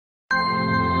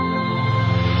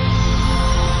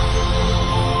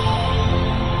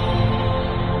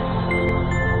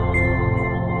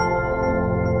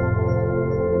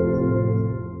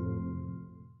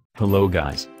Hello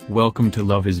guys, welcome to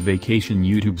Love is Vacation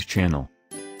YouTube's channel.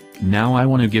 Now I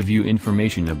want to give you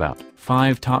information about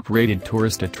 5 top-rated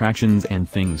tourist attractions and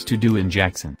things to do in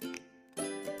Jackson.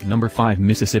 Number 5,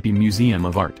 Mississippi Museum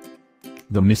of Art.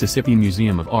 The Mississippi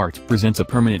Museum of Art presents a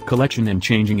permanent collection and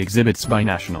changing exhibits by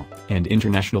national and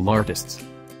international artists.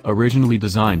 Originally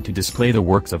designed to display the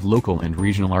works of local and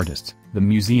regional artists, the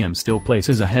museum still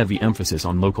places a heavy emphasis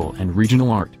on local and regional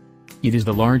art. It is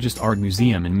the largest art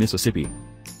museum in Mississippi.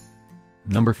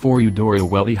 Number 4, Eudora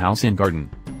Welty House and Garden.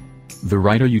 The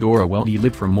writer Eudora Welty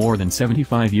lived for more than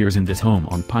 75 years in this home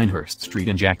on Pinehurst Street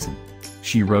in Jackson.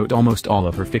 She wrote almost all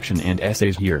of her fiction and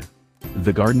essays here.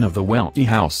 The garden of the Welty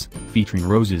house, featuring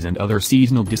roses and other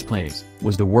seasonal displays,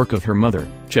 was the work of her mother,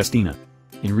 Chestina.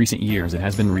 In recent years it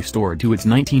has been restored to its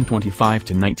 1925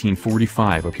 to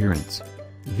 1945 appearance.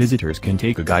 Visitors can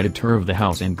take a guided tour of the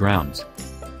house and grounds.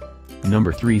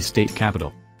 Number 3, State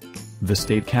Capitol. The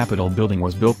State Capitol building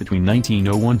was built between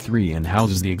 1901-3 and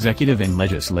houses the executive and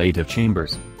legislative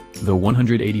chambers. The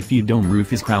 180-feet dome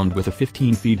roof is crowned with a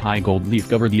 15-feet-high gold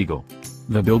leaf-covered eagle.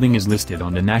 The building is listed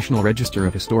on the National Register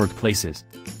of Historic Places.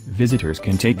 Visitors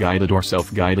can take guided or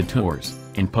self-guided tours,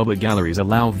 and public galleries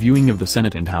allow viewing of the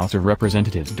Senate and House of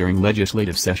Representatives during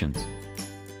legislative sessions.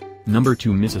 Number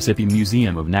 2, Mississippi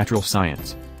Museum of Natural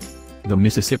Science. The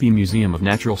Mississippi Museum of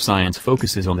Natural Science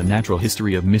focuses on the natural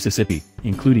history of Mississippi,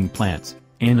 including plants,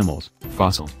 animals,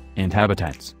 fossils, and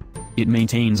habitats. It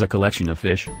maintains a collection of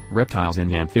fish, reptiles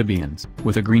and amphibians,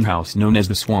 with a greenhouse known as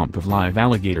the Swamp of Live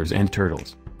Alligators and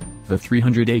Turtles. The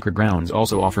 300-acre grounds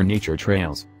also offer nature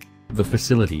trails. The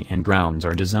facility and grounds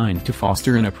are designed to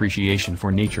foster an appreciation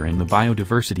for nature and the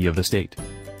biodiversity of the state.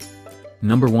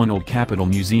 Number 1, Old Capitol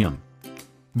Museum.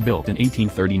 Built in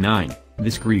 1839,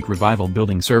 this Greek Revival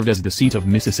building served as the seat of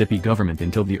Mississippi government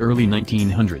until the early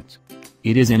 1900s.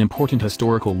 It is an important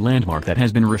historical landmark that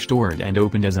has been restored and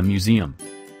opened as a museum.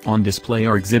 On display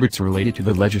are exhibits related to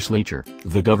the legislature,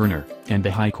 the governor, and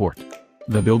the High Court.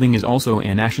 The building is also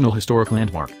a National Historic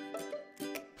Landmark.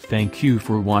 Thank you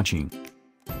for watching.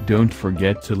 Don't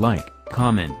forget to like,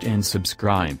 comment and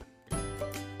subscribe.